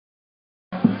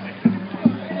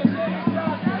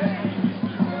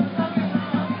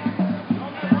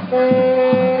Come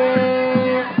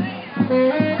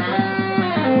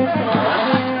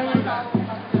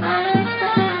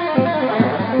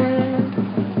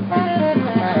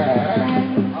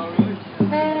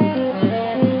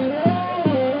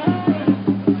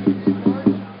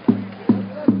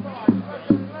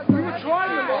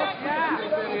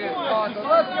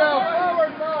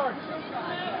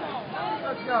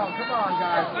on,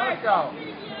 guys, let's go.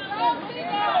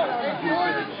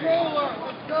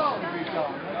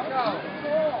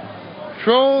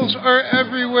 Trolls are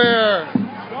everywhere.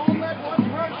 Don't let one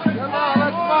person. Come on,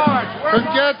 let's march.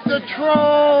 Forget the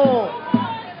troll.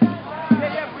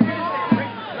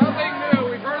 Nothing new.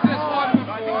 We've heard this one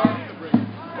before.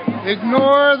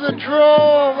 Ignore the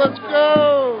troll. Let's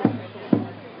go.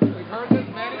 We've heard this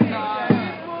many times.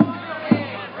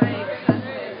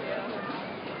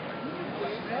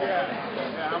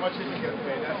 How much did you get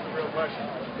paid? That's the real question.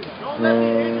 Don't let the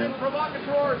ignorant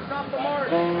provocateurs stop the march.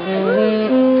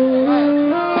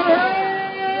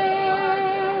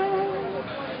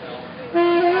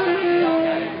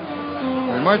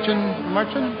 We're marching.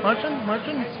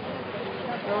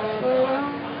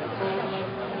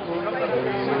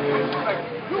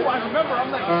 Ooh, I remember. I'm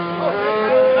like,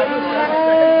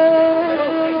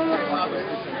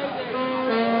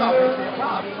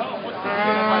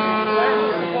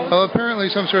 Well, apparently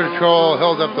some sort of troll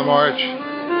held up the march,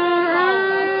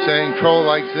 saying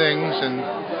troll-like things, and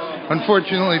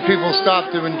unfortunately people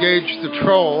stopped to engage the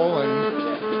troll,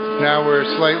 and now we're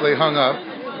slightly hung up.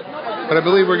 But I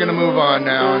believe we're going to move on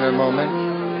now in a moment.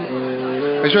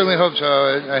 I certainly hope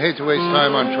so. I hate to waste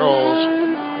time on trolls.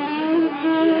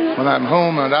 When I'm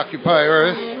home at Occupy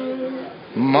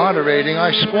Earth, moderating,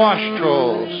 I squash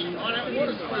trolls.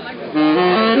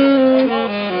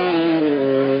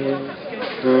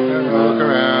 Look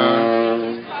around.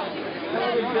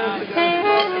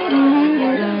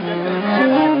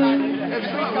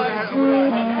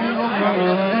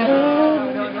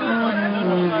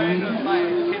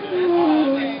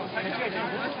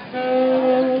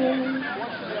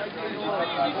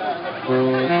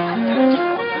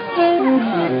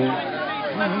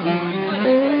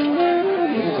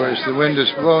 Of course, the wind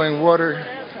is blowing water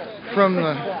from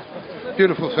the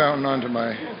beautiful fountain onto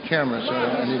my camera, so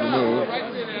I need to move.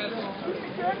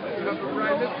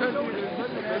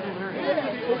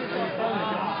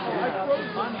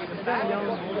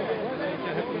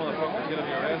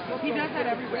 He does that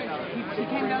everywhere. He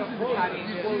came down to Ducati.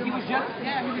 He was just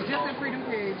at Freedom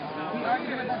Cage. He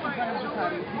argued with us in front of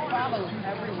Ducati. He follows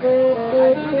everywhere.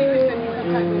 I really wish that he was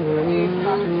some type of aid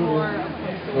provocateur of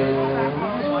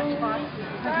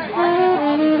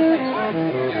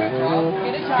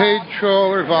Paid troll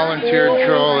or volunteered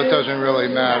troll, it doesn't really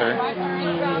matter.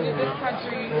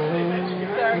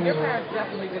 Your parents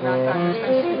definitely did not found this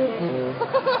country.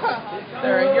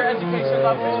 Sir, your education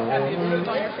level and the influence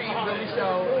on your feet really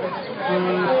show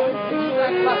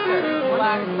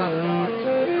black luster.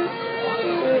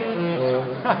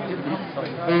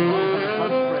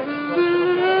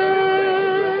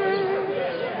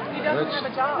 He doesn't have a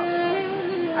job.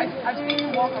 I've seen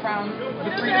him walk around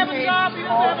the Freedom Cage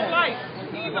all day.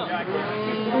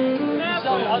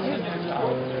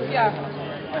 Yeah.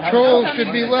 Trolls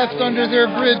should be left under their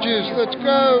bridges. Let's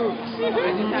go.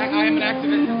 I am an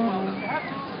activist.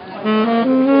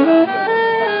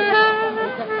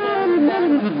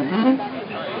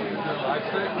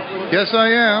 Yes, I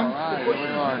am. All right, here we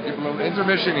are. Give a little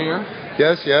intermission here.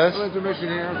 Yes, yes. A little intermission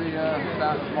here.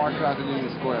 The march out to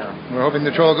Union Square. We're hoping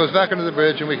the troll goes back under the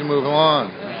bridge and we can move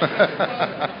along.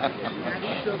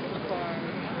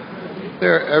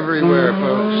 They're everywhere,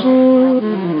 folks.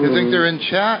 You think they're in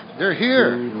chat? They're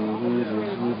here.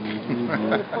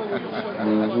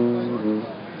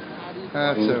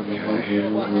 That's okay.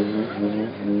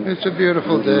 It's a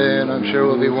beautiful day, and I'm sure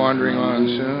we'll be wandering on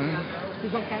soon.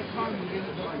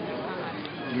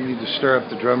 You need to stir up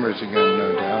the drummers again,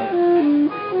 no doubt.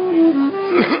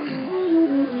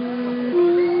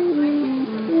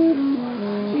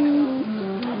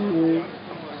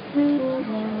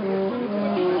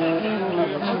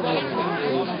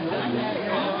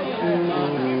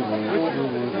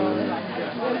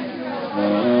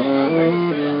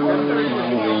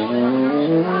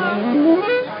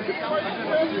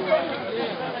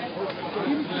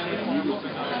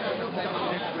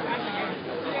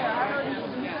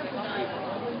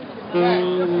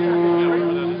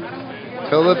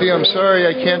 Philippi, I'm sorry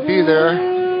I can't be there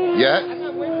yet.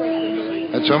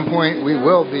 At some point we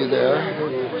will be there,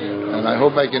 and I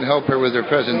hope I can help her with her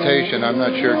presentation. I'm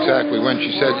not sure exactly when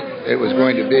she said it was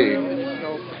going to be.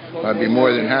 I'd be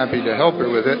more than happy to help her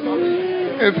with it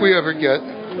if we ever get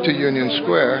to Union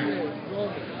Square.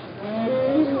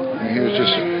 here's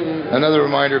just another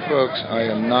reminder, folks. I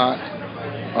am not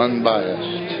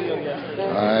unbiased.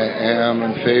 I am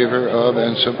in favor of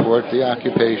and support the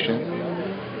occupation.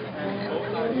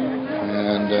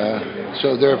 And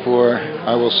so therefore,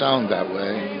 I will sound that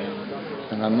way.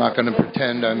 And I'm not going to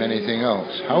pretend I'm anything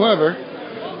else. However,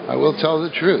 I will tell the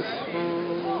truth.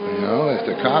 You know, if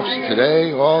the cops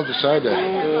today all decide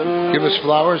to give us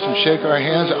flowers and shake our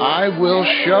hands, I will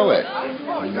show it.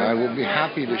 And I will be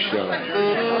happy to show it.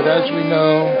 But as we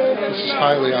know, this is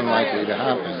highly unlikely to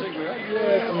happen.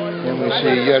 And we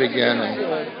see yet again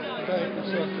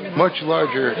a much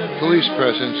larger police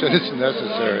presence than is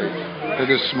necessary for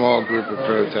this small group of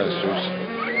protesters.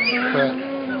 But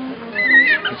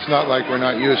it's not like we're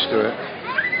not used to it.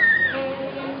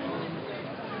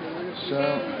 So,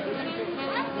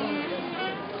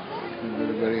 give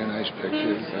everybody a nice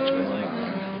picture of what's going on.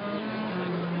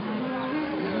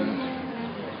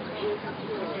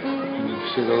 And you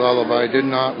see, the lullaby did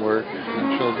not work.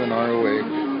 The children are awake.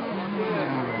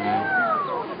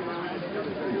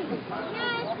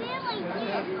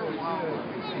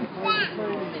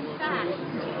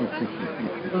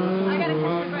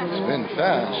 It's been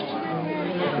fast.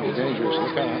 Pretty dangerous.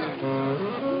 Look out.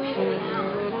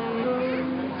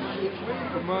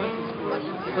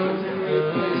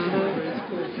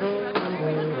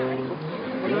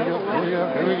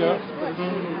 Here we go.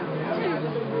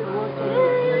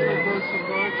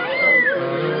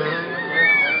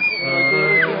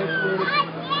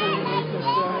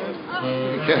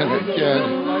 Again.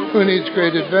 Who needs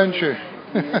great adventure?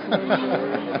 The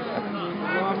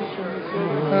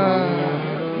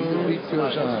beat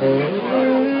goes on.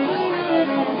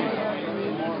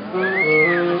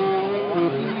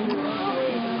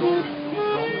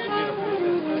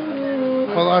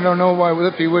 Well, I don't know why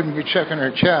Lippy wouldn't be checking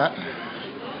her chat.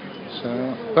 So,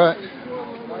 but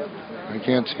I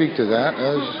can't speak to that,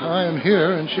 as I am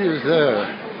here and she is there.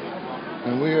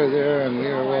 And we are there and we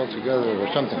are all together, or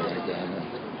something like that.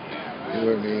 You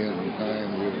or me and I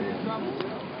and you.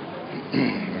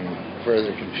 I'm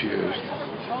further confused.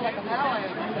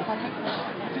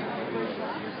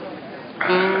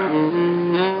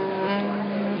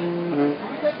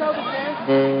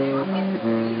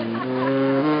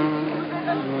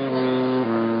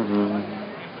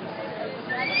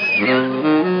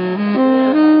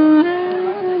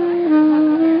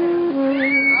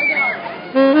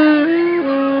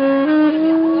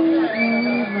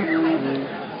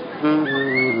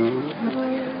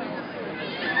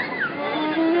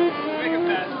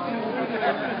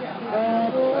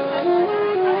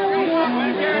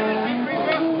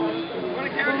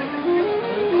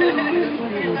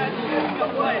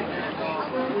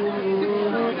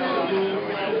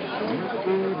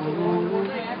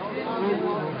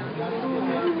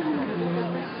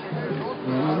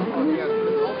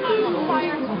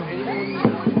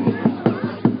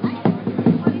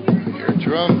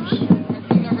 Drums.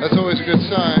 That's always a good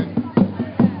sign.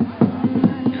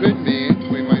 Could mean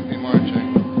we might be marching.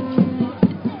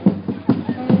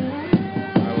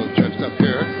 I will drift up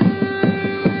here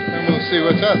and we'll see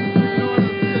what's up.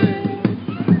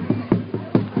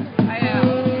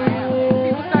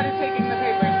 People started taking the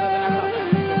papers, so then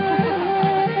I'm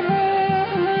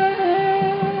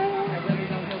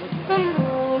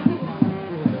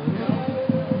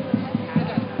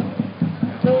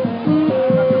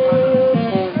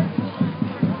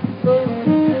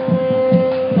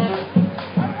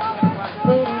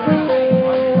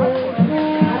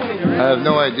I have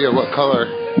no idea what color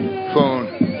phone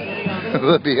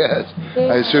Lippy has.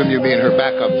 I assume you mean her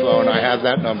backup phone. I have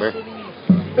that number.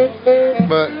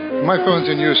 But my phone's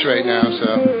in use right now, so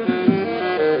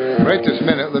right this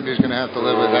minute, Lippy's going to have to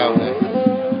live without me.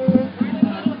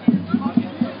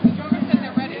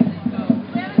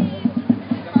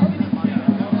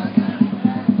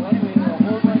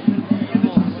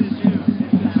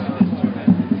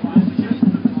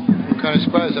 I'm kind of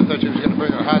surprised. I thought she was going to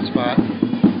bring her hotspot.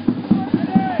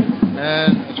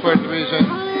 And that's part of the reason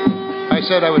I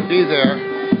said I would be there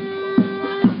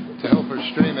to help her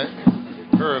stream it,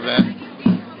 her event.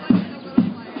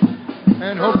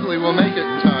 And hopefully we'll make it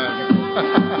in time.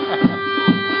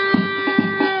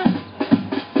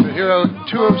 So here at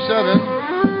 2:07,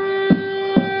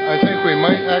 I think we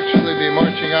might actually be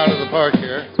marching out of the park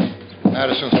here.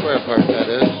 Madison Square Park, that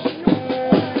is.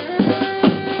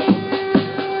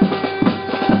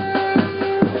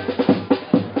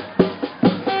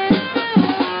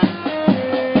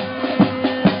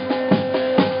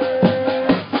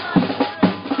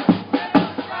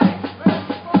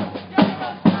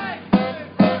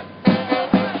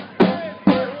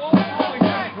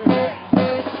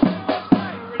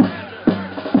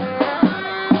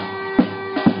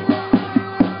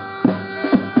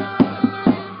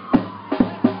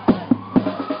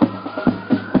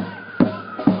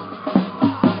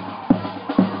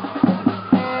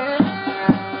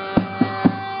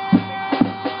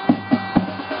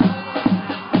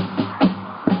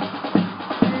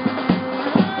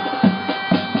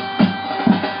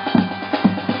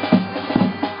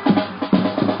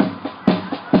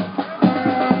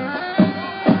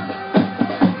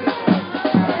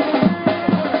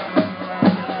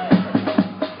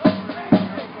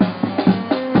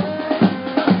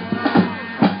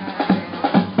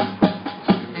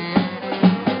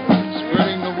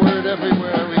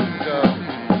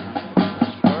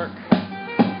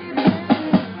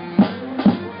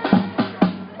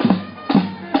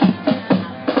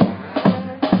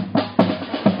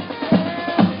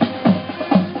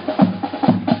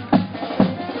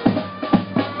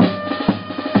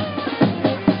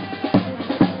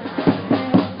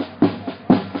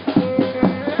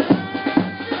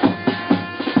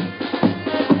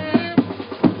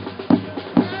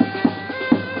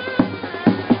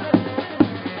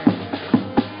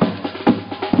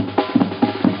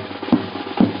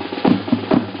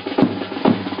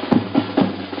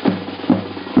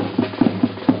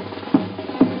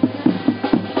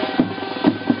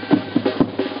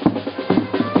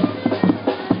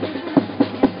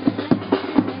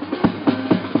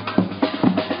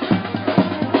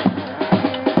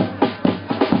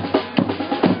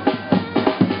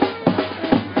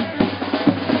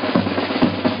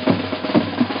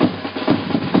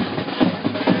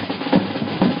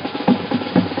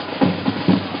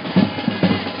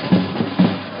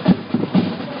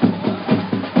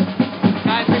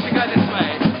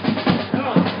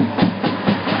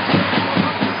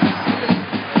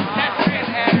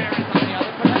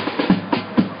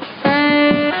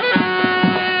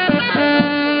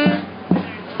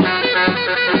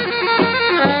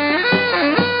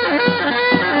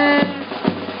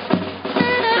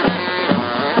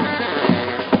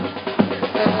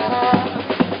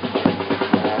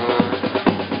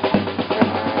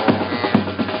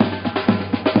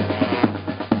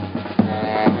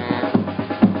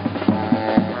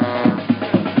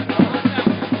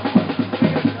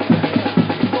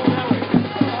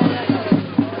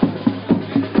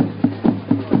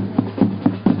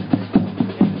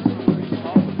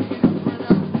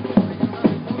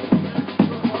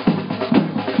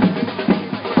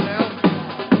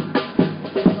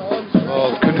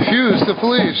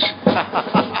 police.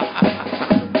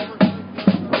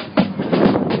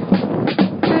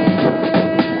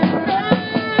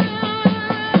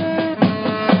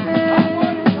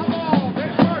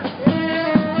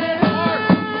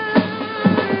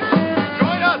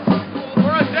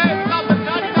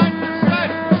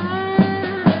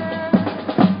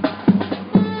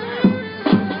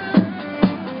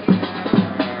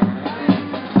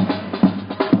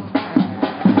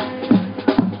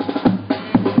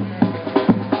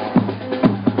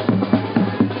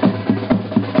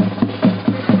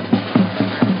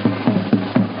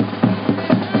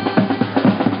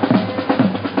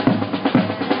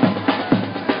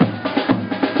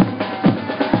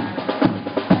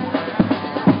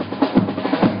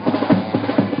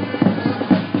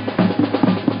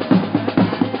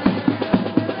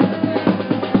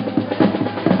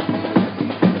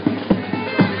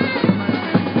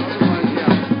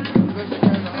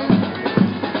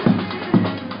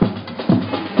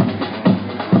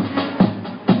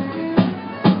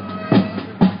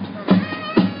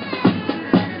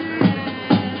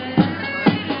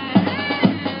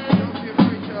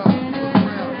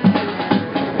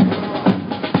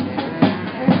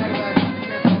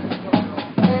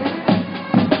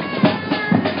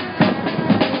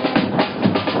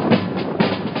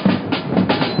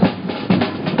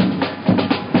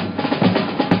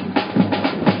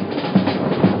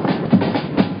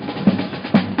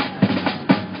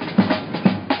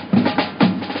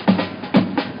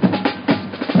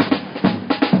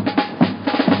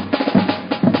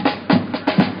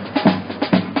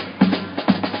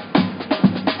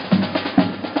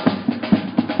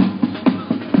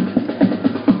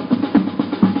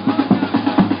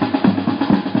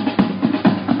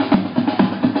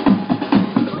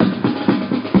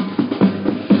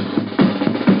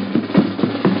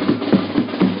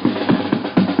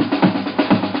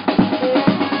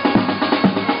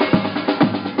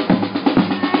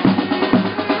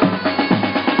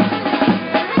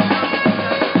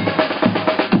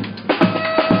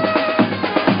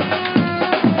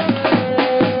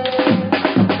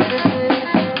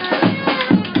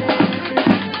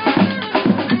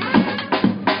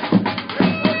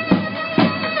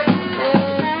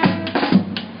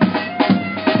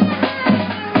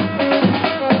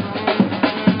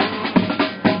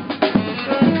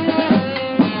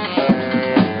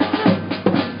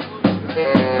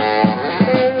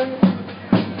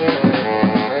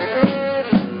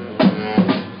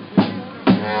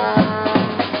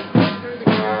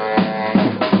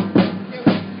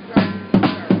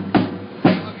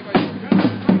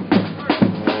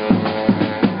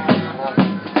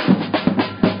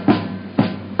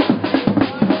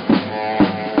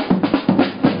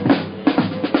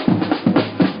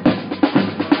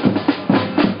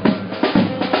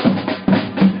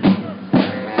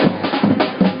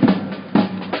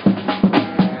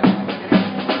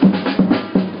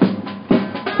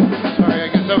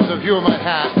 View of my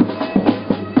hat.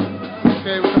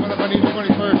 Okay, we're coming up on East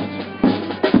 21st.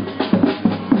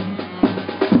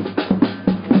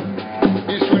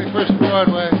 East 21st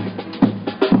Broadway.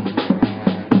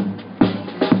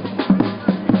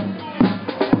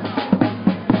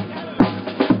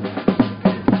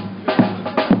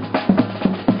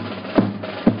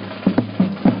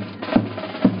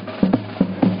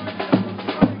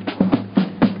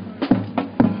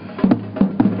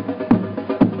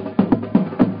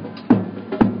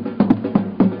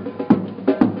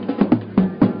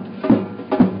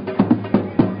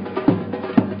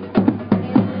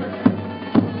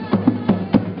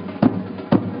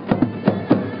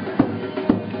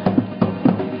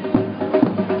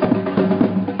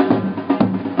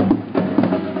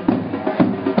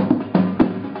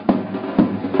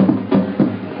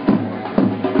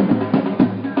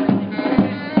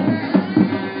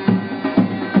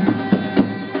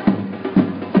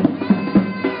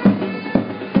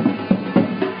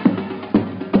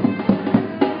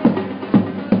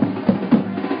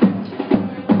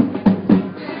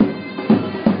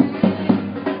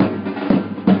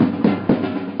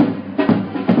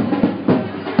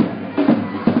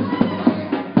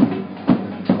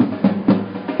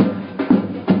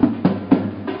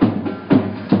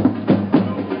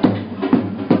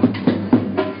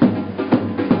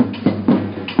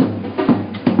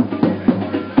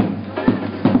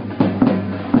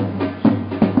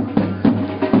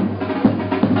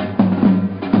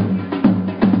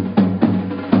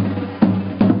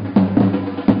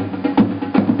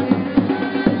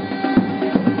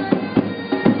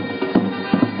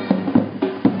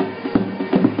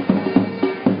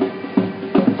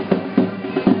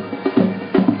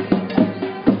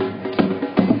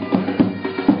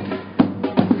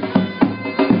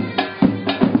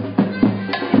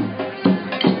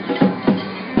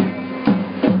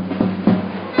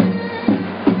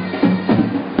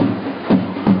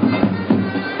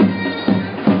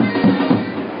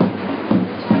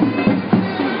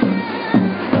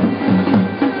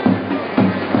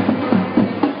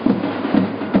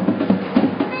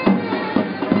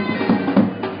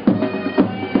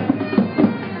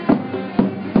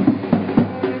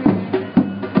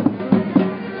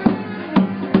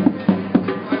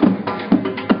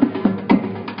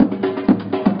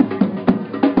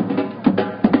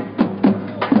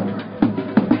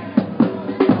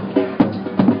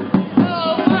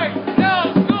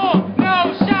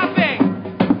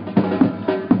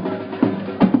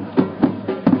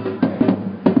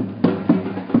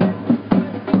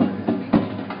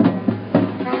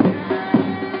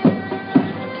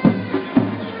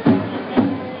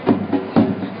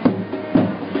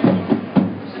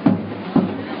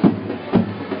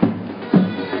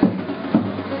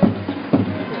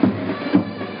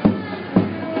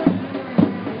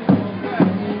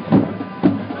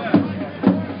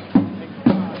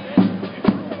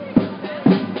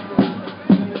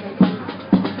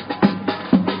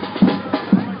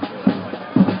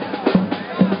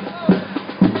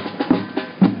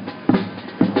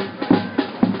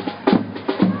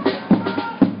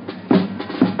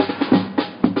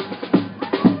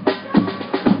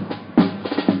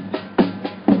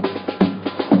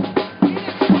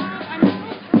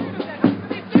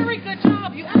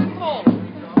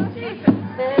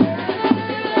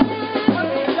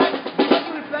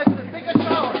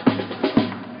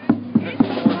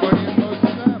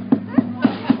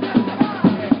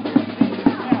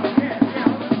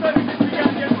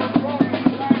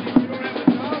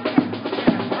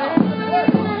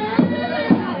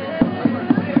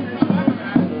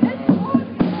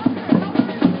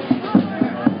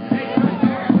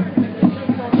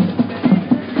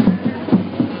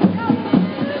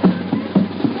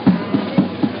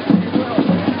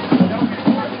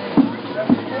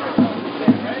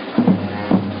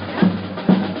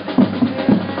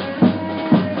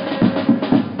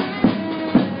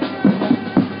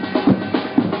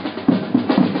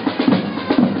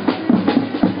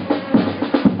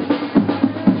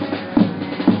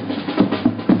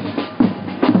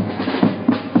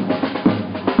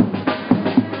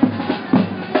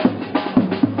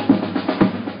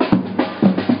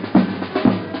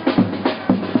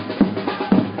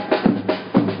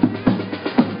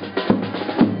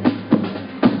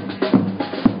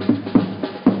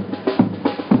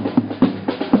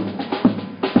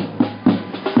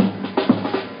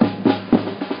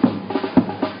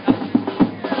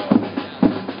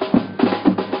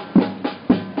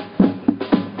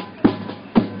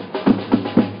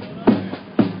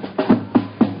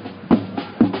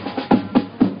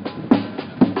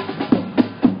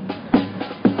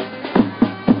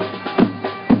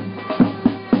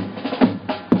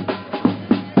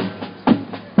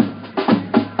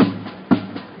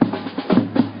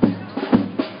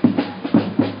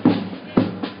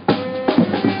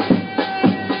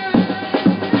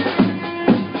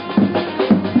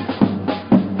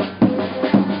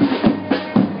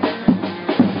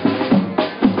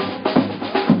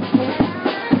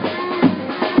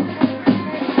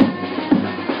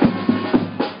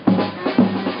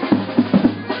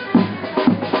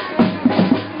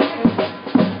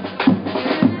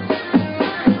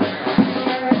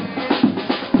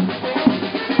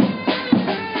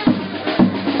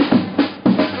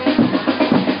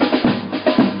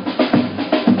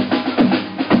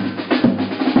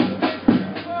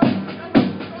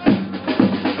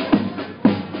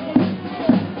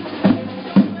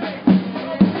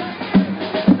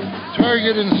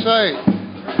 frigate in sight.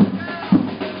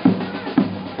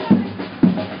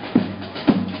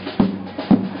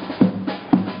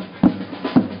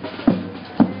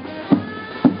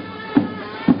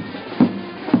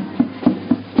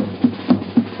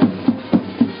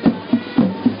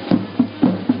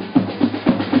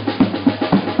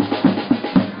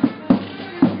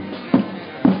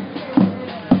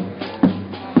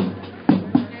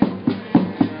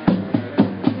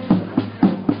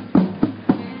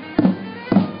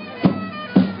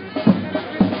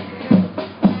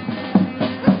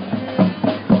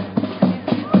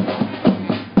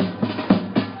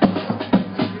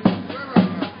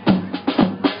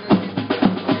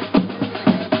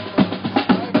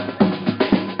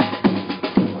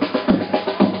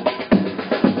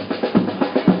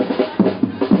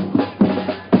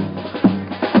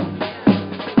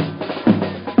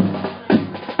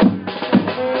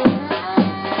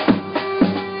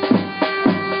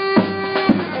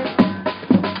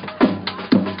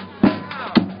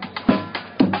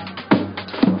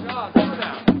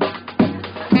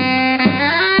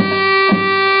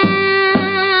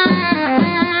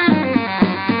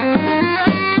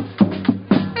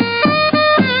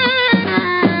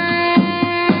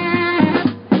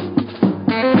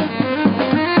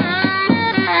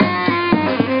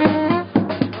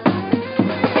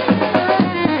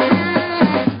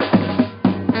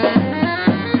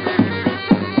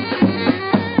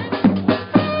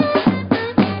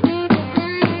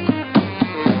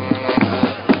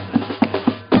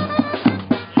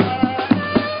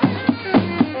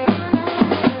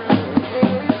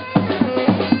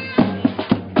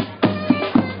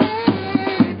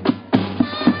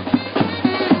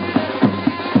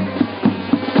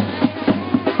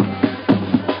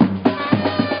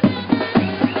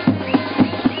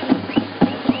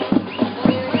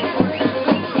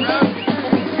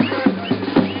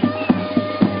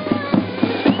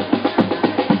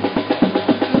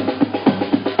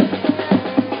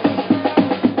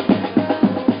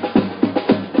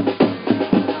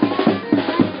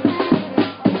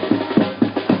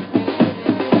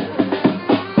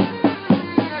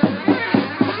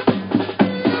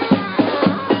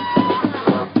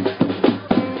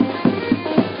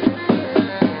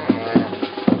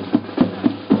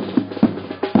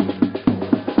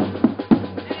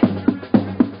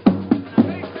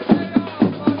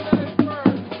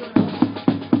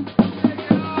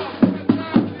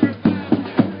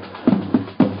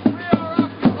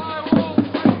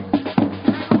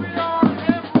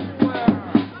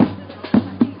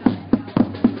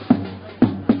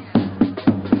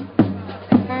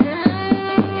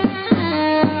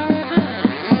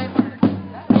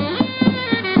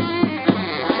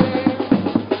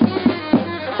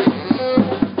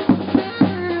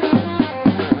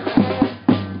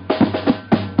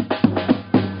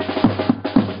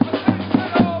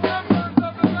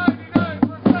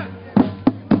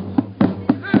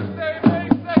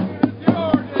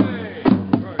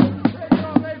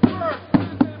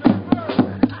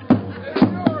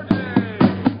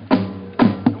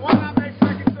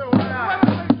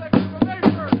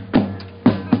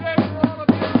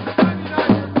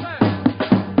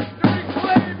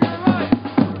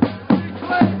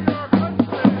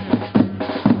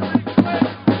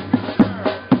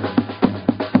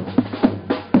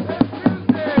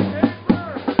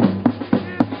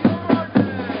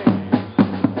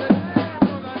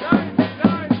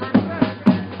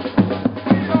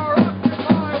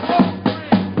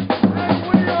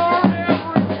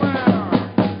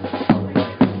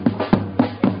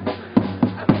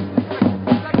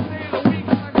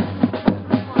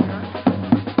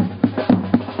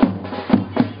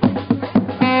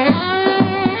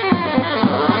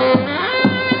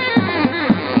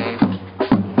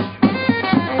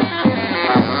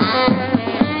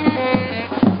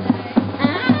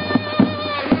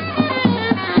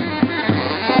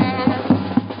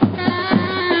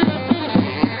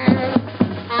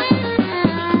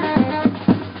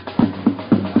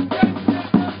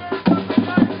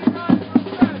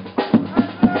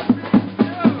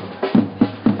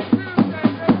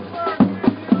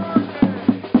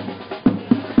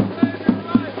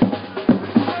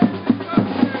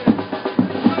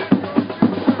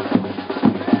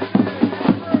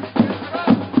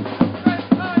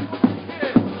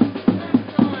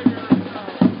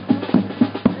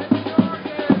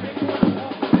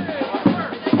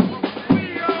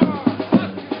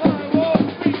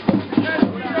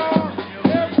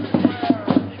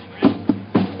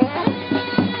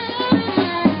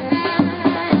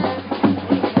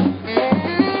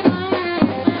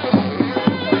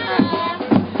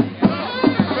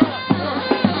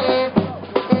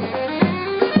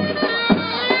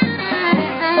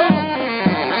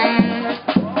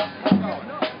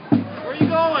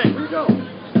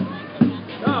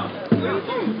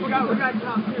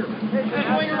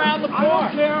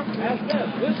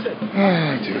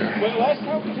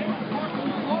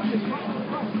 We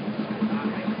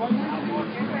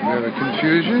have a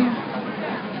confusion.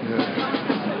 Yeah.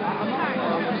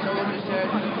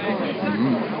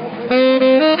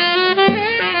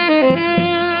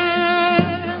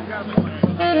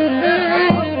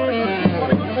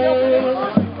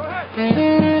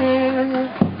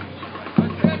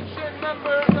 Attention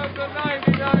members of the 99%.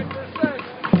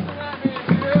 That means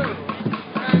you,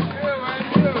 and you, and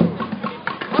you.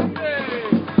 Monday,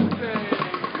 Tuesday,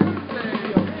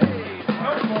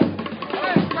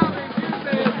 Next coming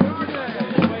Tuesday, Friday.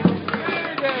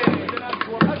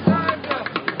 A time to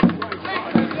take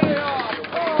the day off,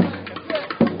 home and sit.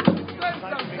 Spend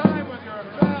some time with your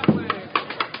family.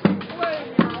 Play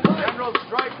your life. General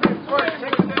strike next work,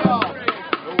 take the day off.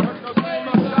 The work of game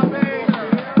of shopping.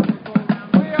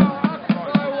 We are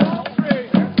Occupy Wall Street.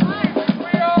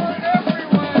 We are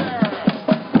everywhere.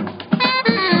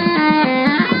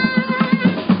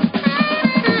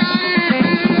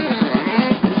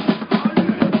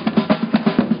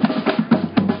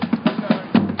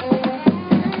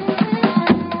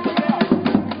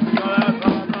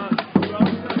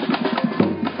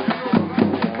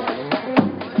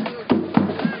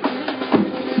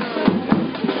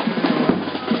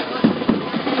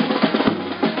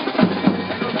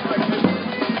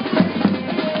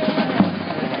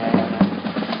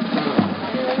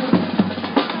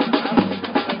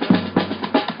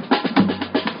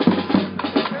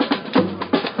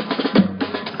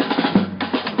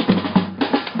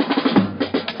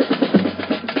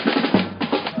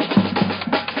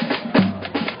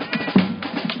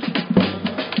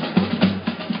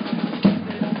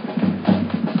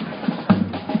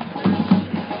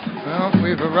 Well,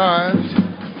 we've arrived.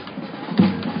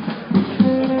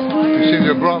 We seem to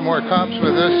have brought more cops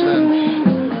with us than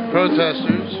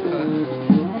protesters.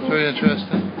 It's very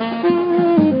interesting.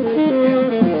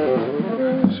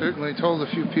 Certainly told a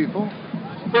few people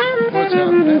what's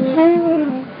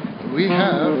happening. We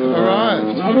have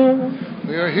arrived.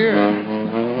 We are here,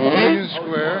 Union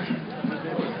Square,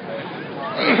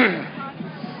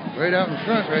 right out in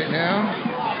front right now.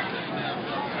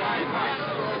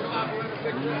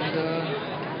 And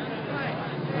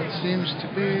that seems to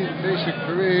be the basic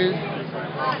parade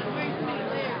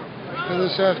for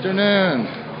this afternoon.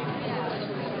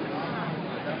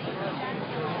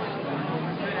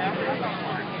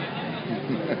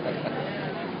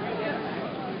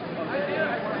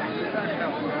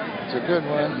 It's a good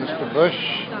one, Mr. Bush.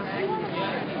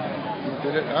 Look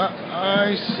at it.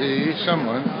 I see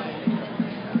someone.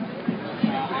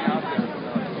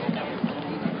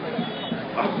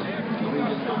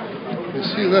 You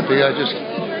see Lippy,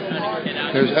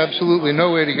 there's absolutely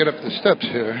no way to get up the steps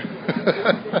here.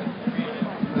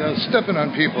 Now stepping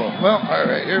on people. Well, all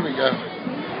right, here we go.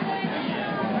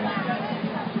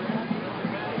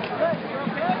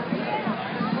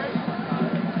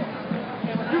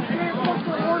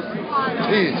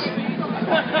 Jeez.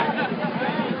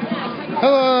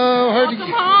 Hello, hard to get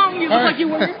home. You look like you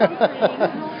were something.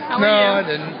 No, I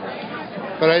didn't.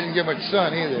 But I didn't get much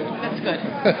sun either. That's good.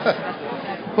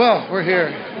 Well, we're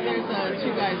here. There's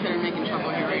two guys that are making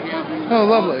trouble here right now. Oh,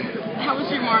 lovely. How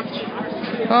was your march?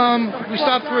 We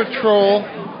stopped for a troll.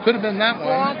 Could have been that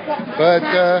one. But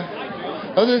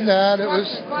other than that, it was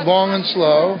long and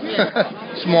slow.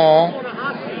 Small.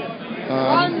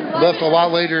 Left a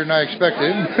lot later than I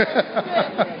expected. Do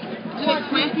they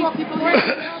plant these people here?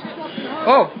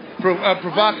 Oh,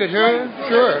 provocateur?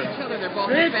 Sure. They're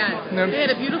both bad. They had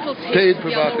a beautiful paid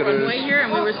yellow provocateurs. runway here, and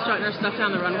we were starting our stuff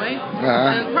down the runway. Uh-huh.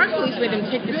 And the park police made them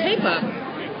take the tape up,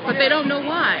 but they don't know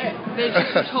why. They just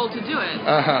were told to do it.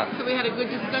 Uh-huh. So we had a good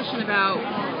discussion about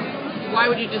why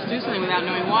would you just do something without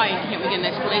knowing why? Can't we get an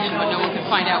explanation, but no one can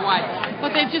find out why?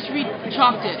 But they've just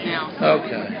re-chalked it now.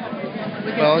 Okay.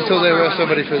 Well, until they arrest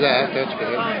somebody for that, that's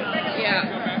good. Yeah.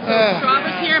 So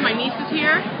Strava's here, my niece is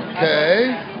here.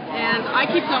 Okay. And I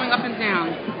keep going up and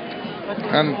down.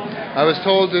 I was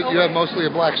told that you have mostly a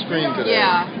black screen today.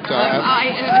 Yeah. So I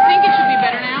think it should be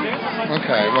better now.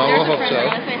 Okay, well, we'll hope so.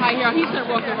 I want to say hi here. He's going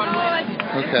to walk the runway.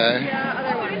 Okay.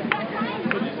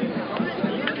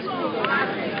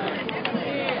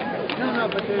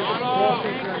 No, but there's oh,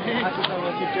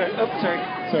 sorry.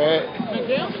 It's all right.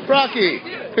 Rocky.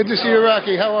 Good to see you,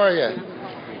 Rocky. How are you?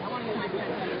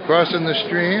 Crossing the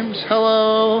streams.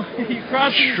 Hello.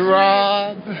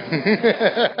 Schraub.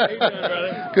 How you doing,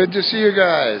 brother? Good to see you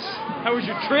guys. How was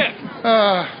your trip?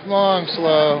 Long,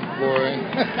 slow, boring.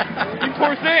 You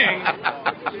poor thing.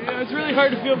 It's really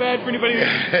hard to feel bad for anybody.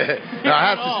 No,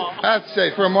 I have to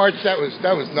say, for a march, that was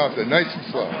nothing. Nice and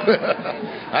slow.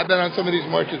 I've been on some of these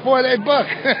marches. Boy, they buck.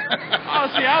 Oh,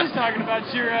 see, I was talking about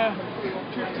your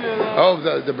trip to... Oh,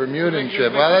 the Bermudan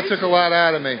trip. Well, that took a lot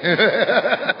out of me. It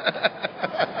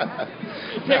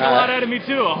took a lot out of me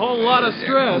too. A whole lot of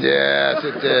stress. Yes,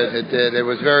 it did. It did. It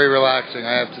was very relaxing,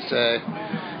 I have to say.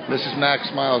 Mrs. Mack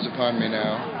smiles upon me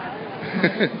now.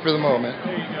 For the moment.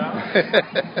 There you go.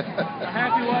 A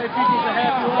happy wife equals a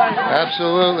happy life.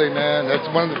 Absolutely, man. That's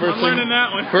one of the first things. I'm learning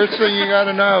that one. First thing you got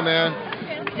to know, man.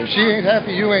 If she ain't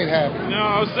happy, you ain't happy.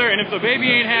 No, sir. And if the baby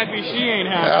ain't happy, she ain't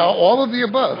happy. All of the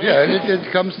above. Yeah,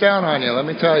 it comes down on you, let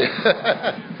me tell you.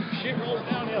 Shit rolls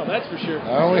downhill, that's for sure.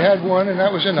 I only had one, and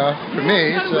that was enough for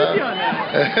me. I'm with you on that.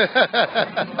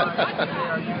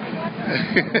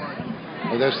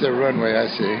 Well, that's their runway, I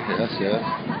see. Yes, yes.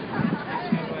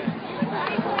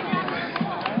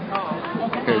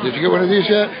 Here, did you get one of these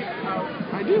yet?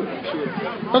 I do, sure.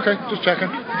 Okay, just checking.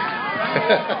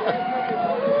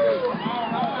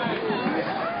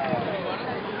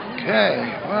 Okay,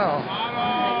 well,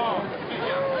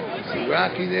 see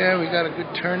Rocky there. We got a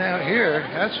good turnout here,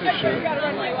 that's for sure.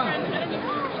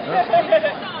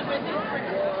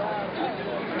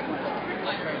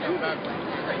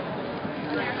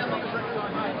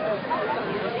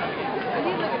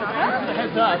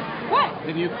 Heads up. What?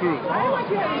 The new crew.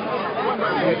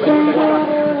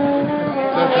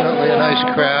 Definitely a nice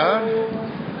crowd.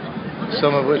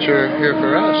 Some of which are here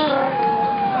for us.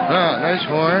 Ah, nice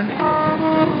horn.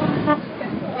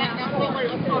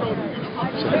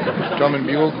 Drum and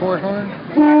bugle court horn.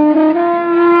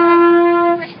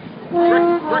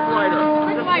 Brick Rider.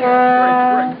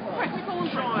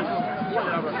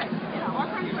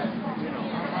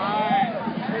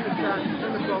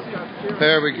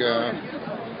 There we go.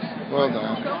 Well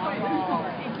done.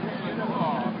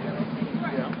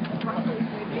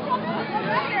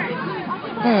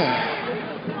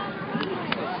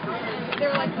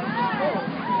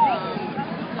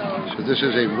 So this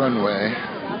is a runway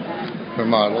for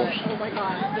models.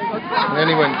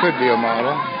 Anyone could be a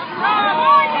model.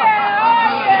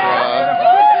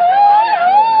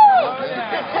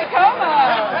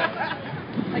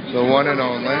 The one and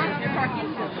only.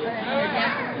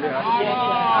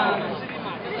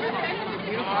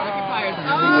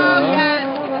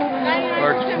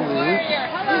 Parks Police.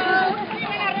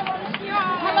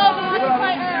 Hello,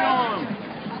 Occupy Earth.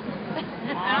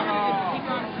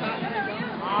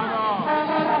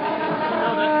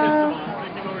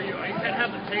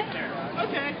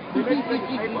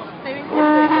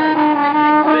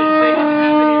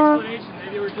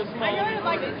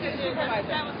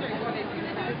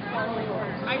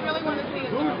 I really want to see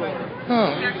it. Oh,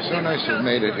 so nice to have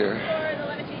made it here.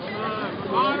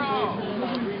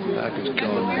 Back is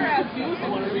going there.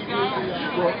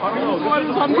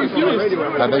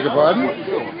 I beg your pardon?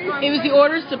 It was the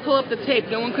orders to pull up the tape.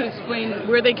 No one could explain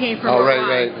where they came from. Oh, or right,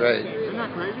 why. right. Isn't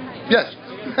that crazy? Yes.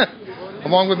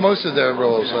 Along with most of their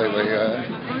roles lately.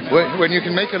 When you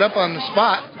can make it up on the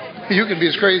spot, you can be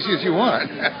as crazy as you want.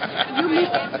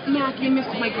 Mac, you missed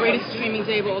my greatest streaming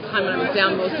day of all time, and I was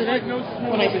down most of it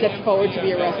when I stepped forward to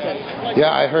be arrested.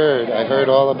 Yeah, I heard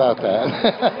all about that.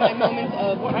 My moment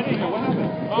of... I didn't know what happened.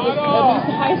 It was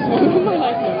the highest moment of my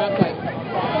life. No, not quite.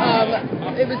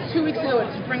 It was 2 weeks ago at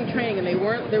spring training, and they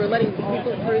were letting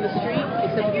people through the street,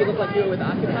 except if you looked like you were with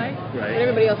Occupy, and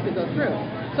everybody else could go through.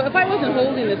 So if I wasn't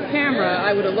holding this camera,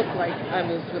 I would have looked like I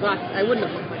was with Occupy. I wouldn't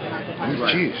have looked like an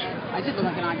Occupy. Jeez. I did look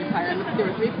like an occupier, and there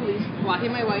were 3 police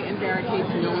blocking my way in barricades,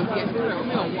 and no one could get through.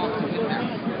 We all walked to get there.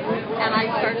 And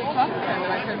I started to talk to them,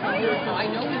 and I said, so I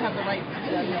know we have the right to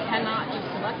do that. You cannot just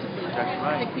selectively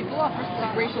pick people off. First, it's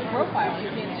like racial profile.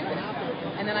 You can't do it.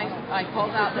 And then I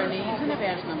called out their names and their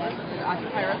badge numbers. I said,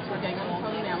 Occupy Earth, we're getting on the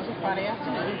phone now. It was a Friday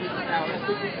afternoon, business hours.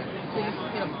 Please,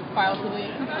 file civilly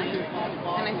and complete.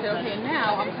 And I said, okay,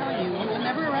 now I'm telling you, you'll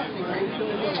never arrest me for anything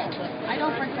illegal. I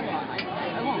don't break the law.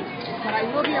 I won't. But I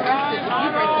will be arrested if you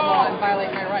break the law and violate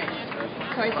my rights.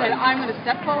 So I said, I'm going to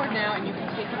step forward now, and you can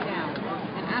take it down.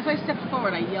 And as I stepped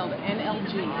forward, I yelled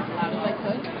NLG as loud as I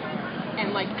could. And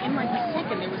in a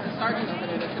second, there was a sergeant over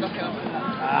there that said, okay, I'll put it up.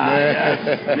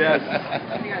 Yes.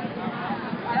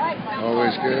 All right.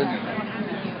 Always good.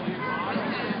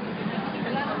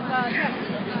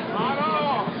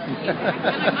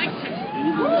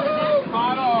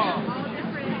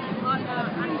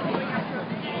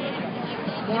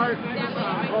 Smart.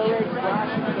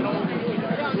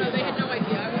 No, they had no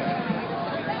idea.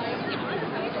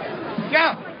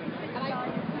 Yeah.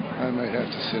 I might have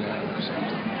to sit down or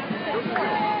something.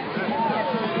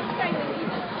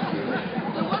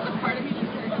 There was a part of me that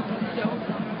said, don't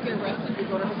get arrested. We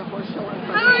go to her before show on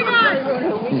Oh my God! ruin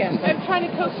her weekend. I'm trying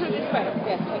to coax her this way.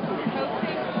 Yes, thank you.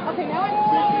 Okay, now I'm...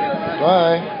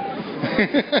 Bye.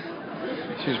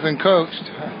 She's been coaxed.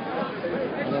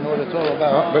 I don't know what it's all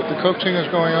about, but the coaxing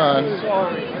is going on.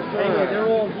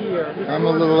 I'm a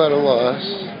little at a loss.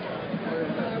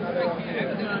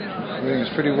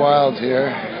 Everything's pretty wild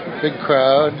here. Big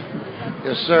crowd.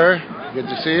 Yes, sir. Good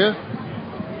to see you.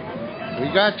 We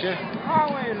got you.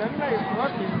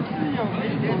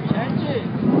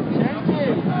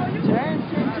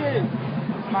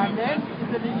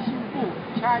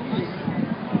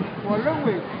 我认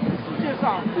为世界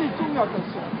上最重要的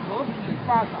是和平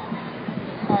发展。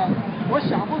我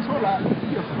想不出来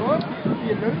比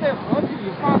人类和平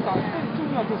发展更重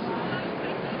要的事，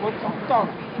我找不到了。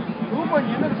如果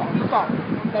你能找得到，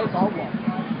来找我。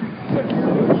这里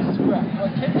有意思啊！我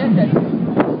天天在这里，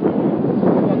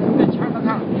我住在枪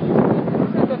上。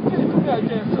现在最重要一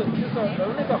件事就是人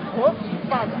类的和平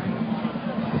发展，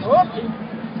和平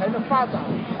才能发展，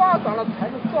发展了才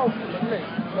能造福人类。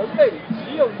人类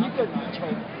只有一个地球。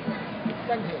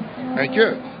Thank you. Thank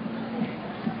you.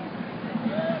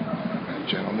 That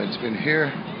gentleman's been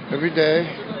here every day.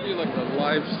 Be like a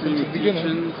live stream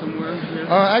teaching somewhere here?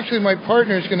 Actually, my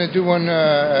partner is going to do one,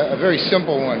 a very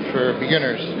simple one for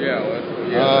beginners.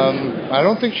 Yeah. I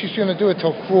don't think she's going to do it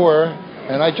till 4,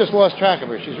 and I just lost track of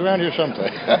her. She's around here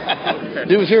someplace.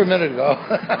 She was here a minute ago.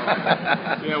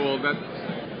 Yeah, well,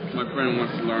 my friend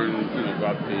wants to learn,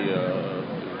 about the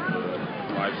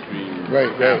live stream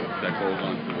right. that goes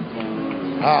on to the phone.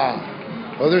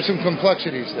 Well, there's some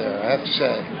complexities there, I have to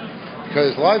say,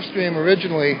 because live stream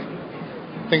originally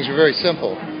things were very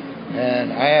simple,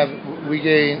 and we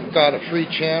got a free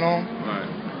channel,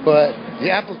 right. But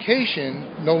the application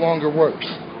no longer works.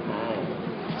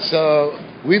 Oh. So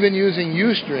we've been using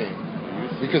Ustream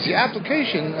because the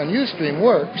application on Ustream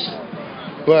works,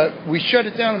 but we shut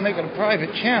it down and make it a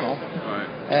private channel, right.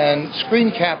 And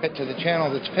screen cap it to the channel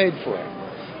that's paid for.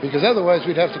 Because otherwise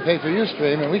we'd have to pay for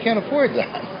Ustream, and we can't afford that.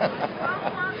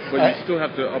 But you still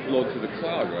have to upload to the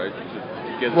cloud, right? To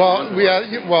get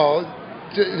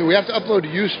we have to upload to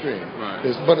Ustream. Right.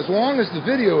 But as long as the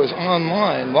video is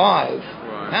online, live,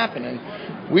 right. happening,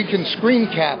 we can screen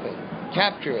cap it,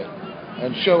 capture it,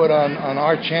 and show it on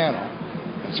our channel.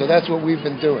 And so that's what we've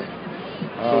been doing.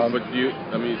 But like the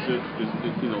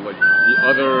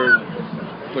other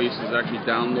place is actually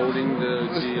downloading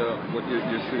what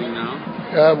you're shooting now?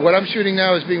 What I'm shooting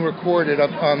now is being recorded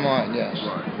up online, yes.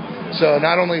 Right. So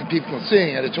not only people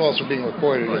seeing it, it's also being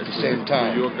recorded at the same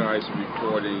time. So your guys are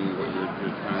recording what you're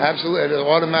trying to... Absolutely, it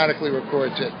automatically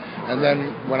records it. And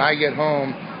then when I get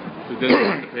home,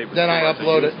 then I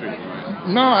upload it. Right?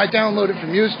 No, I download it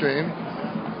from Ustream,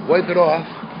 wipe it off,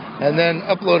 and then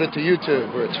upload it to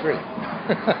YouTube where it's free.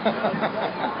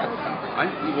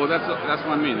 Well, that's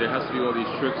what I mean. There has to be all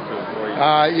these tricks to avoid.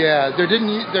 Yeah,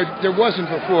 there wasn't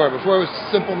before. Before it was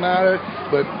a simple matter,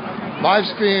 but live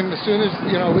stream, as soon as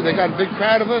they got a big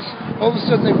crowd of us, all of a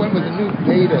sudden they went with a new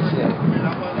beta thing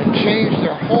and changed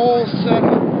their whole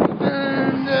setup.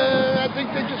 And I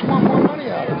think they just want more money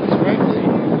out of us, frankly.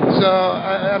 So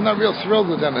I'm not real thrilled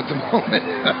with them at the moment.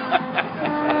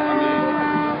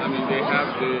 I mean, they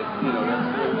have that's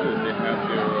what it is. They have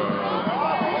their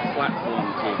platform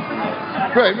to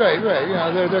promote. Right.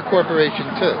 They're a corporation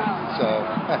too. So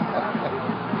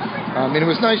I mean, it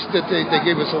was nice that they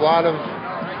gave us a lot of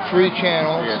free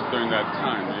channels during that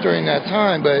time. Yeah. During that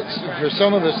time, but for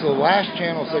some of us, the last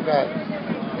channels that got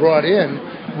brought in,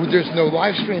 there's no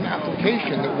live stream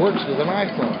application that works with an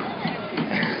iPhone.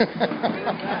 Does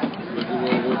it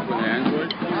work with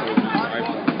Android phone or just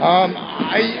iPhone?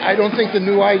 I don't think the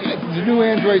new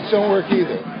Androids don't work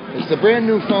either. It's the brand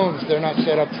new phones they're not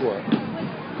set up for,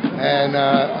 and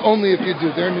only if you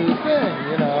do their new thing,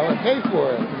 and pay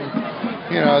for it.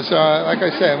 So like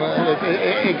I said,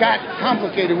 it got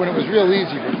complicated when it was real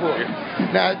easy before.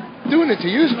 Now, doing it to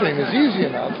Ustream is easy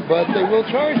enough, but they will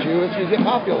charge you if you get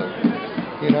popular.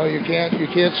 You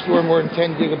can't store more than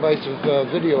 10 gigabytes of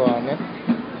video on it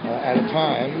at a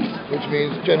time, which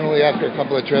means generally after a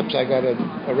couple of trips I got to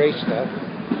erase stuff.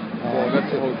 Well,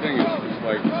 that's the whole thing. It's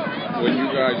like when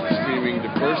you guys were streaming the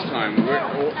first time,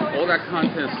 all that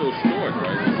content is still stored,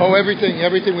 right? Oh, everything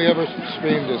we ever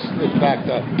streamed is backed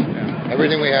up. Yeah.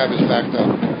 Everything we have is backed up.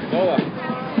 Zola.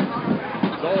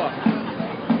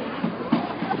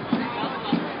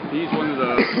 He's one of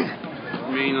the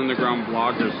main underground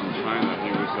bloggers in China.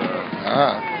 He was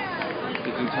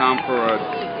he's in town for a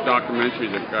documentary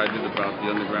that guy did about the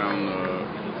underground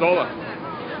Zola.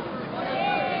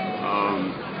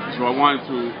 So I wanted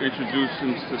to introduce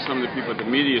him to some of the people at the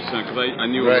media center because I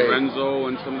knew Lorenzo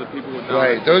and some of the people were down.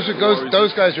 Right,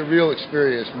 those guys are real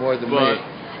experienced more than me.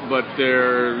 but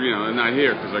they're not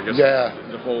here because I guess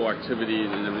the whole activity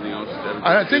and everything else.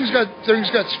 Things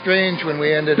got strange when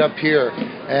we ended up here,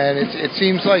 and it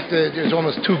seems like there's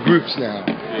almost two groups now,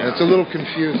 and it's a little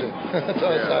confusing.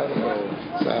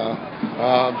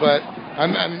 But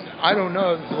I don't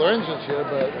know if Lorenzo's here,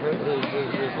 but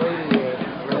his lady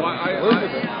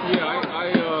Elizabeth.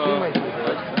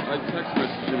 I text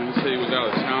messaged him and said he was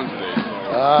out of town today.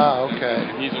 So, okay.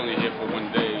 And he's only here for one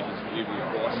day. He's leaving in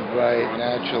Boston. Right,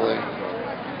 naturally.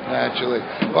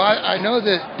 Well, I know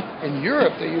that in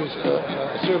Europe they use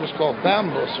a service called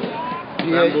Bambuser.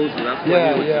 Bambuser, that's what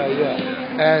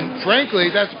And frankly,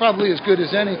 that's probably as good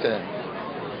as anything.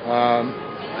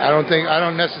 I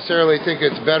don't necessarily think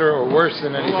it's better or worse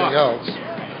than anything else.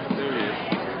 There he is.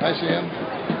 I see him.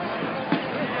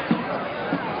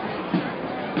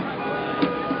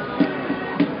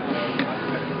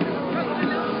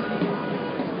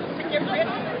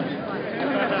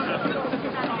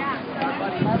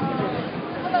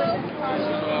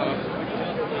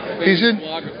 He's in.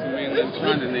 Blogger from mainland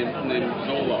China named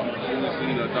Zola. He was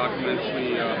in the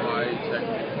documentary High Tech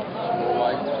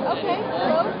Life. Okay,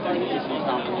 hello.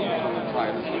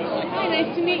 Hi,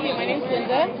 nice to meet you. My name's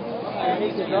Linda. We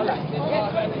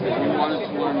wanted to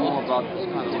learn more about this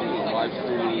kind of live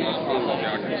streaming, the Occupy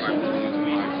live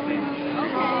stream.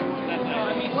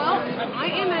 Okay. Well, I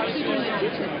am actually going to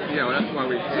teach it. Yeah, well, that's why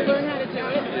we To learn how to do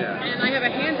it. Yeah. And I have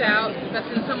a handout that's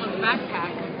in someone's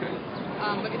backpack.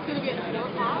 But it's going to be at 4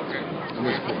 o'clock.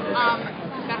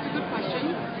 That's a good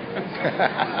question.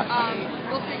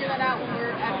 We'll figure that out when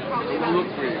we're at probably about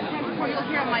 10 before you'll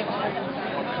hear a mic check.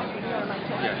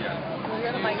 You'll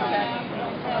hear the mic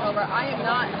check. Over. I am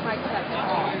not high tech at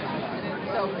all.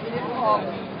 So it is called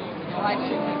live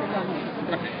streaming for dummies.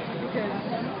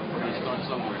 Because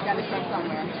you got to start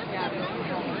somewhere.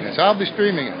 Yeah. Yes, I'll be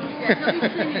streaming it. Yeah, he'll be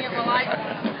streaming it while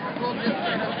we'll just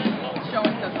sort of show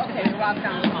us this. Okay, the rock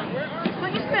down fun. Well,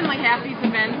 you spend like half these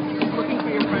events looking for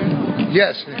your friends.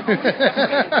 Yes. Okay,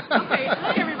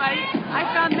 look everybody, I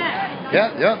found Matt.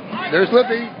 Yeah. There's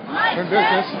Lippy. We're in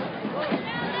business.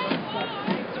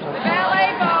 The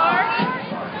ballet bar.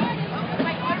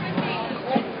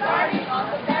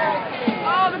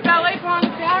 Oh, the ballet bar on the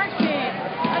barricade.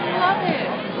 I love it.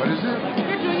 What is it?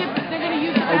 They're doing it, they're going to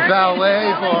use the Oh,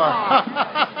 ballet bar.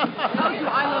 Oh, do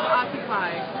I love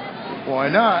Occupy? Why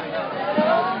not?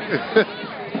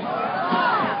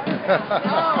 I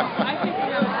think we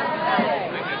have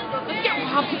ballet. Let's get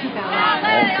Rob to do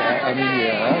ballet. Okay. I mean,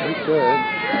 yeah, we could.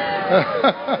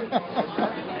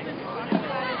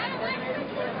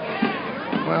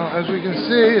 Well, as we can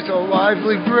see, it's a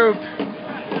lively group.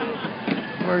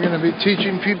 We're going to be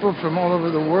teaching people from all over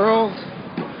the world.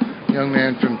 Young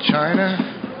man from China.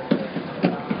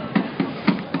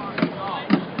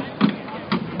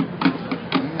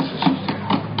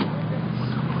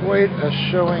 Quite a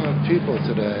showing of people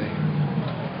today.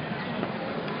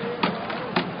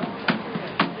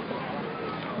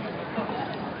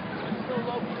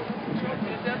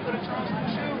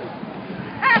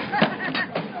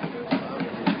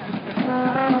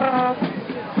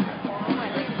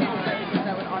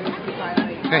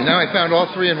 Hey, now I found all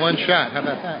three in one shot. How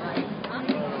about that?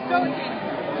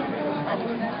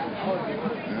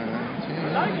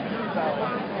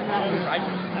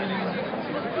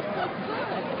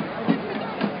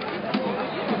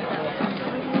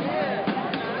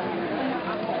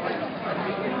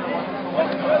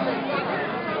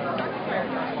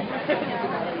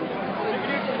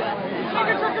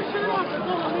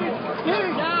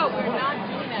 No, we're not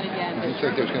doing that again. Looks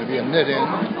like there's going to be a knit-in.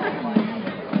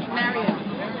 Marion.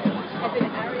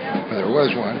 Well, there was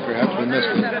one. Perhaps we missed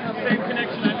it. Same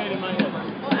connection I made in my head.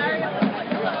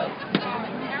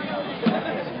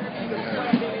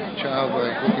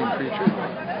 Childlike looking creature.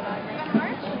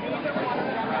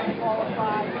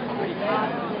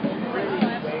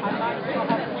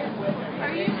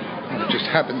 It just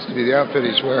happens to be the outfit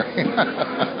he's wearing. I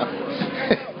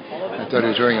thought he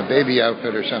was wearing a baby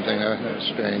outfit or something. That was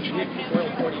strange.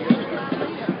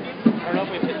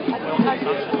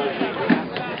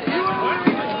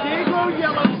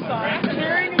 Yellow sign,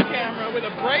 carrying a camera with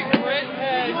a bright red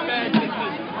badge that says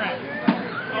press.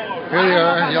 Here they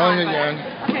are, yelling at young.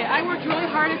 Okay, I worked really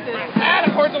hard at this. Ah,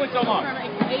 the cord's only so long. From 8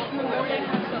 in the morning.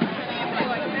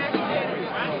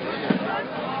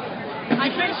 I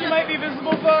think she might be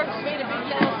visible, folks. I made a big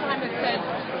yellow sign that said,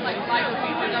 like, Bible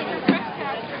people W.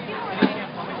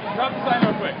 Drop the sign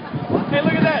real quick. Hey,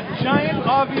 look at that. Giant,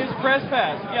 obvious press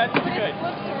pass. Yeah, it's pretty good.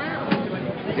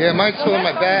 Yeah, mine's still in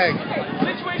my bag.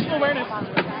 Situational awareness.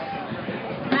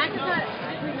 Mac is not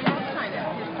kind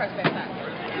of his press back.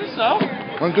 So?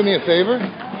 Want to do me a favor?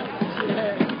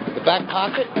 The The back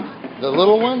pocket? The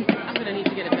little one? I'm going to need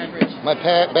to get a beverage. My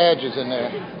badge is in there.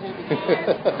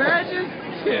 Badges?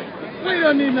 Shit. We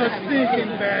don't need no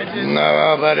stinking badges.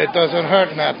 No, but it doesn't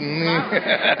hurt nothing.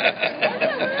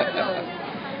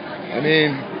 I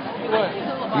mean,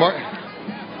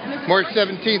 March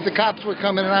 17th, the cops were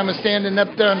coming, and I'm standing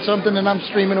up there on something, and I'm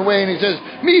screaming away, and he says,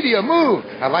 "Media, move!"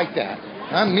 I like that.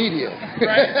 I'm media.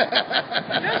 Right.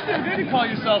 That's still good to call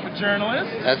yourself a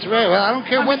journalist. That's right. Well, I don't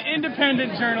care I'm what. an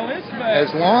independent journalist, but As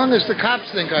long as the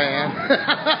cops think I am.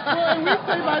 well, and we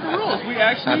play by the rules. We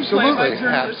actually play by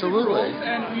journalistic rules.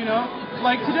 And, you know,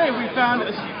 like today, we found,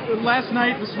 last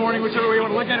night, this morning, whichever way you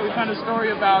want to look at it, we found a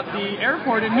story about the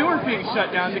airport in Newark being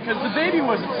shut down because the baby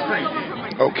wasn't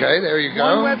screaming. Okay, there you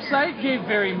go. One website gave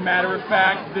very matter of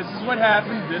fact, this is what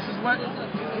happened, this is what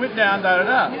went down,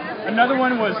 da-da-da. Another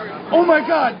one was, oh my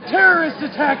God, terrorist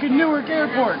attack in Newark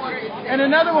Airport. And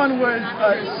another one was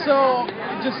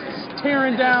just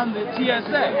tearing down the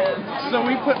TSA. So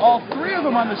we put all three of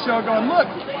them on the show going, look,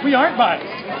 we aren't biased.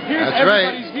 Here's That's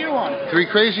everybody's right. view on it. Three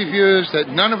crazy views that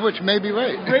none of which may be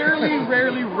right.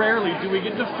 Rarely do we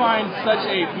get to find such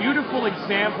a beautiful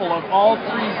example of all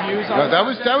three views on No, that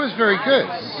was very good.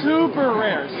 super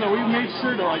rare. So we made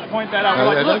sure to point that out.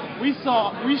 We're like, look,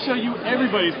 we show you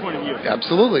everybody's point of view.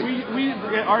 Absolutely. We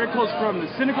get articles from the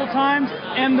Cynical Times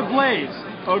and the Blaze.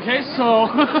 Okay, so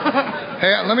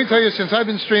hey, let me tell you, since I've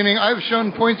been streaming, I've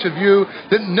shown points of view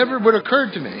that never would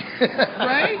occur to me.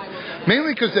 Right?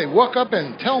 Mainly because they walk up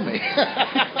and tell me.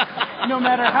 No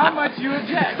matter how much you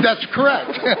object. That's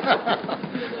correct.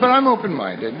 But I'm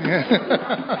open-minded.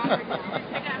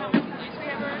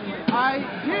 I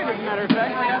did, as a matter of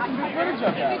fact. I got some good footage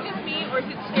of that. Is it just me, or is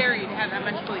it scary to have that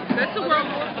much police? That's the world.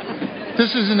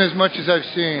 This isn't as much as I've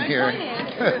seen here.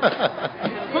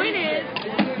 Point is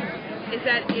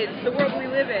that it's the world we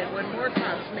live in when more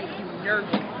cops make you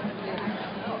nervous.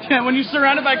 Yeah, when you're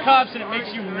surrounded by cops and it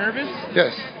makes you nervous.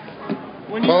 Yes.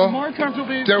 When you're more comfortable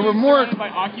being surrounded by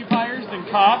occupiers than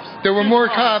cops. There were more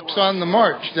cops on the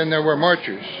march than there were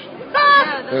marchers.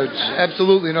 There's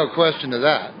absolutely no question of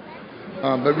that.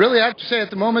 But really, I have to say, at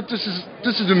the moment, this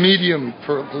is a medium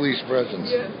for police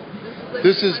presence.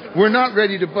 We're not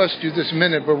ready to bust you this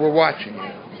minute, but we're watching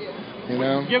you. You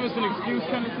know? Give us an excuse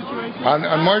kind of situation.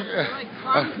 On March.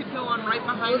 Cops could go on right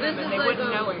behind them and they wouldn't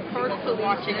know it. People are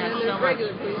watching us so much.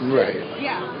 Right.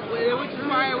 Yeah, which is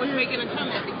why I was making a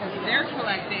comment, because they're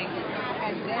collecting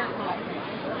and they're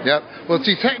collecting. Yep. Well,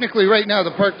 see, technically, right now,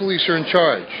 the park police are in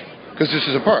charge because this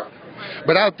is a park.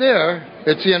 But out there,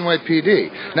 it's the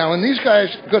NYPD. Now, when these guys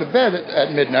go to bed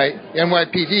at midnight, the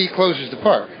NYPD closes the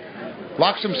park,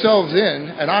 locks themselves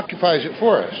in, and occupies it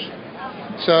for us.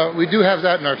 So we do have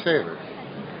that in our favor.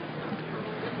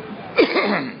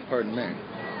 Pardon me.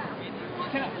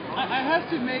 I have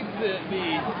to make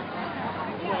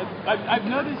I've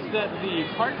noticed that the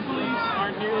park police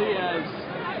aren't nearly as,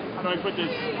 how do I put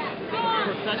this,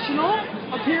 professional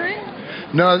appearing?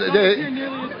 No,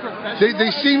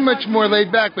 they seem much more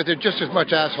laid back, but they're just as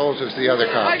much assholes as the other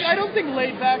cops. I don't think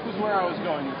laid back was where I was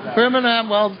going with that.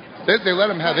 Well, they let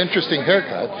them have interesting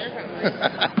haircuts.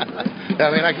 I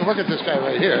mean, I can look at this guy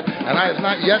right here, and I have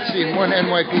not yet seen one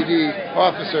NYPD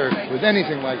officer with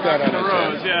anything like that on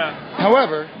his head. Yeah.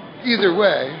 However, either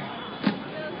way,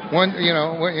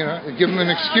 give them an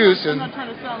excuse. I'm not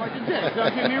trying to sound like a dick.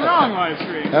 Don't get me wrong, live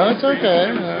stream. No, it's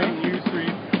okay.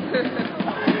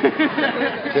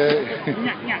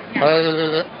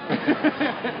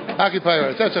 Occupy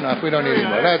Earth. That's enough. We don't need any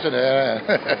more. That's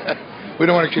enough. We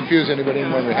don't want to confuse anybody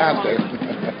more than we have to.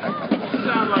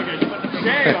 Sound like a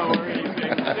jail or anything.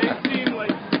 They seem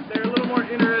like they're a little more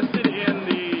interested in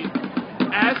the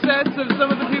assets of some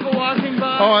of the people walking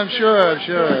by. Oh, I'm sure.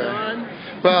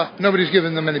 Well, nobody's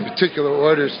given them any particular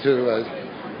orders to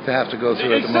have to go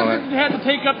through at the moment. They had to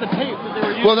take up the tape that they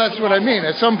were using. Well, that's what I mean.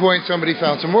 At some point, somebody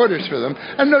found some orders for them,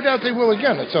 and no doubt they will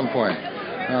again at some point.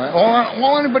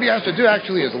 All anybody has to do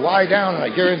actually is lie down, and I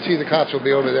guarantee the cops will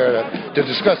be over there to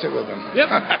discuss it with them. Yep.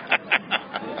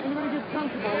 Anybody gets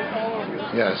comfortable, it's all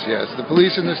over. Yes. The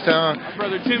police in this town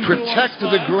protect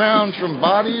the ground from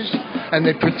bodies, and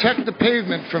they protect the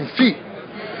pavement from feet.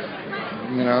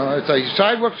 You know, it's like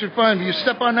sidewalks are fine, but you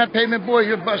step on that pavement, boy,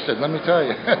 you're busted, let me tell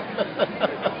you.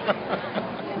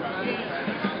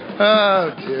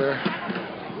 Oh, dear.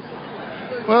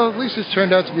 Well, at least it's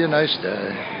turned out to be a nice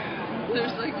day.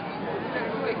 There's like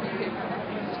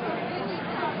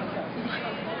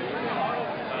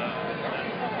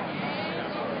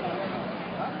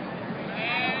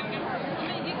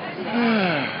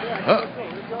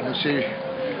let's see.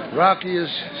 Rocky is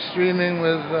streaming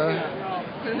with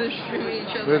they're streaming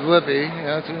each other. Lippy.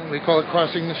 We call it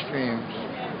crossing the streams.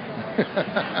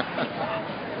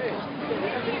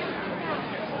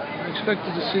 I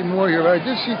expected to see more here. I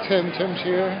did see Tim. Tim's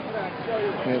here.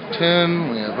 We have Tim.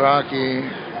 We have Rocky.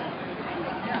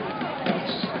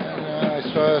 I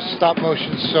saw Stop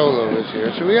Motion Solo is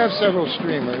here. So we have several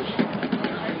streamers.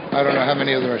 I don't know how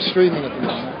many of them are streaming at the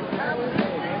moment.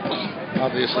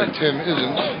 Obviously Tim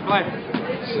isn't.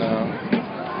 So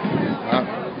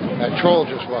that troll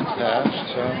just walked past.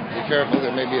 So be careful.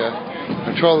 There may be a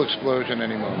troll explosion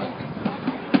any moment.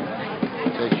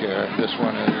 Take care. This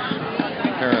one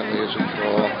apparently is a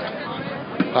troll.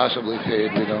 Possibly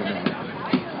paid. We don't know.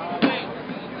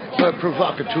 But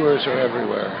provocateurs are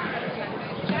everywhere.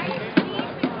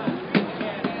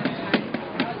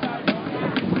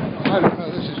 I don't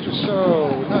know, this is just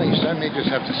so nice. I may just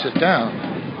have to sit down.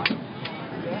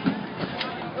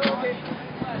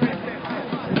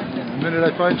 The minute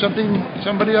I find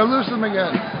somebody, I'll lose them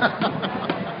again.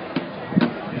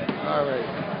 All right.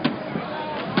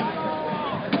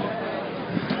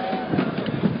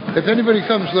 If anybody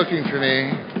comes looking for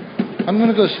me, I'm going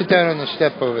to go sit down on the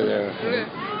step over there.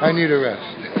 I need a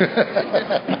rest.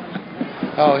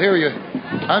 Oh, here we go.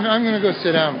 I'm going to go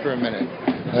sit down for a minute.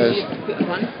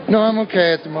 No, I'm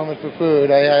okay at the moment for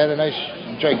food. I had a nice,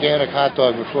 gigantic hot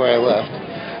dog before I left.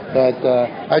 But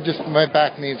my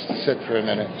back needs to sit for a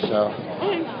minute. So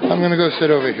I'm going to go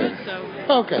sit over here.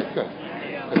 Okay, good.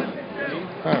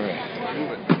 All right.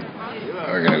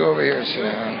 We're going to go over here and sit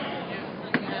down.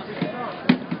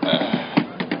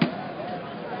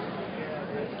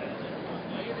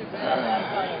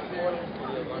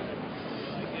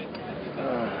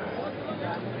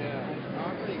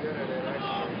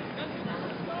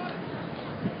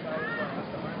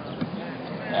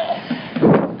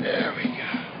 There we go.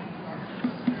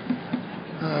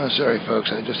 Oh, sorry,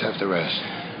 folks. I just have to rest.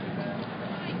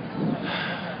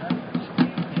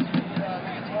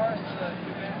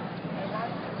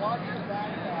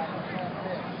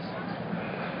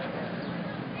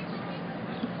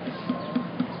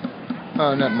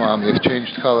 Oh, not Mom. They've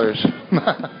changed colors.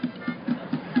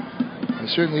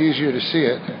 It's certainly easier to see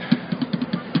it.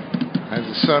 I have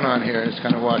the sun on here. It's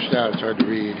kind of washed out. It's hard to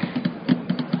read.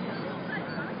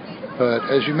 But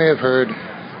as you may have heard,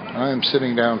 I am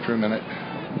sitting down for a minute.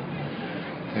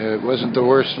 It wasn't the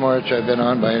worst march I've been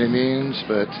on by any means,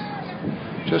 but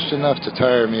just enough to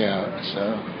tire me out.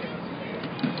 So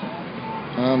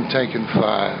I'm taking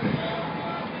 5.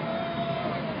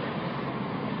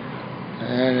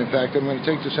 And in fact, I'm going to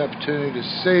take this opportunity to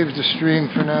save the stream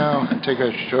for now and take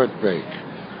a short break.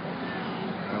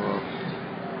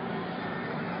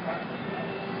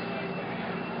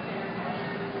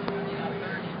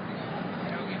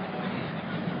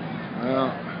 Well,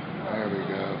 there we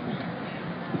go.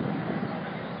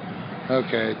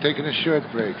 Okay, taking a short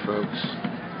break, folks.